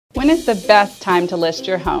When is the best time to list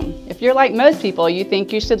your home? If you're like most people, you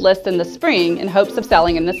think you should list in the spring in hopes of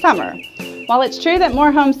selling in the summer. While it's true that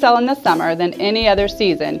more homes sell in the summer than any other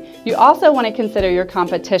season, you also want to consider your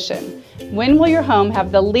competition. When will your home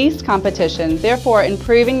have the least competition, therefore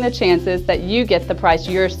improving the chances that you get the price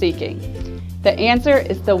you're seeking? The answer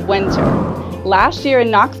is the winter. Last year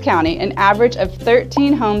in Knox County, an average of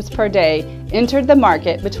 13 homes per day entered the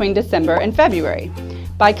market between December and February.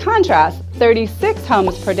 By contrast, 36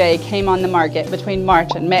 homes per day came on the market between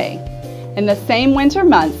March and May. In the same winter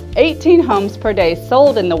months, 18 homes per day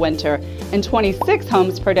sold in the winter and 26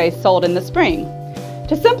 homes per day sold in the spring.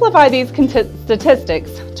 To simplify these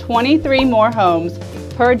statistics, 23 more homes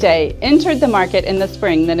per day entered the market in the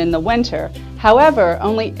spring than in the winter. However,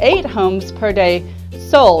 only 8 homes per day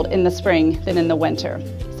sold in the spring than in the winter.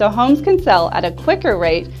 So homes can sell at a quicker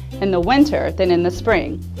rate in the winter than in the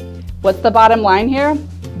spring. What's the bottom line here?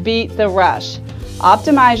 Beat the rush.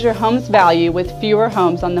 Optimize your home's value with fewer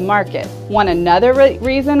homes on the market. Want another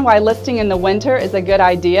reason why listing in the winter is a good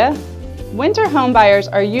idea? Winter home buyers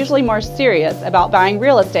are usually more serious about buying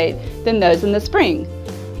real estate than those in the spring.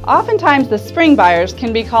 Oftentimes the spring buyers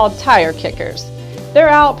can be called tire kickers. They're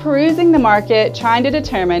out perusing the market, trying to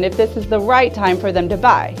determine if this is the right time for them to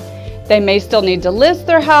buy. They may still need to list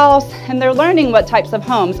their house, and they're learning what types of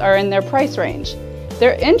homes are in their price range.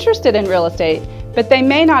 They're interested in real estate, but they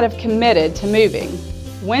may not have committed to moving.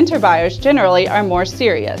 Winter buyers generally are more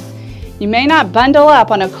serious. You may not bundle up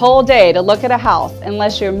on a cold day to look at a house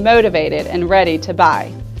unless you're motivated and ready to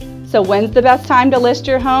buy. So when's the best time to list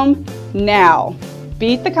your home? Now.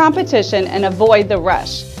 Beat the competition and avoid the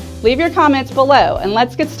rush. Leave your comments below and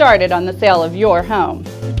let's get started on the sale of your home.